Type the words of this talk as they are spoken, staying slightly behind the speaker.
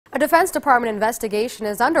A Defense Department investigation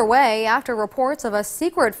is underway after reports of a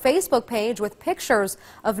secret Facebook page with pictures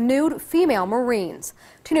of nude female Marines.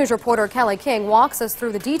 2 News reporter Kelly King walks us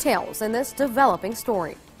through the details in this developing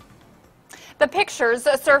story. The pictures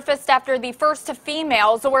surfaced after the first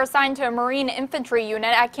females were assigned to a Marine infantry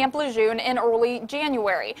unit at Camp Lejeune in early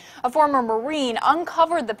January. A former Marine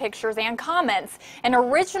uncovered the pictures and comments and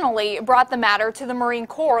originally brought the matter to the Marine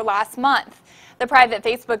Corps last month. The private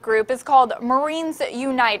Facebook group is called Marines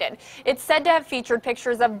United. It's said to have featured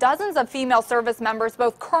pictures of dozens of female service members,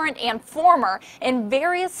 both current and former, in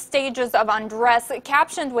various stages of undress,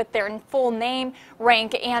 captioned with their full name,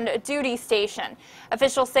 rank, and duty station.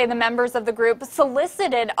 Officials say the members of the group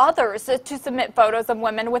solicited others to submit photos of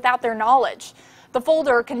women without their knowledge. The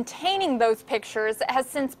folder containing those pictures has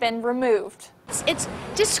since been removed. It's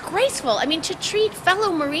disgraceful. I mean, to treat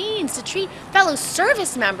fellow Marines, to treat fellow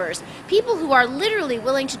service members, people who are literally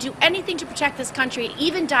willing to do anything to protect this country,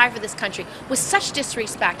 even die for this country, with such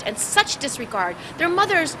disrespect and such disregard. Their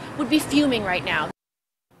mothers would be fuming right now.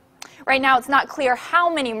 Right now, it's not clear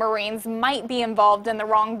how many Marines might be involved in the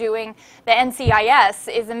wrongdoing. The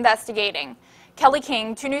NCIS is investigating. Kelly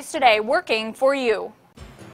King, 2 News Today, working for you.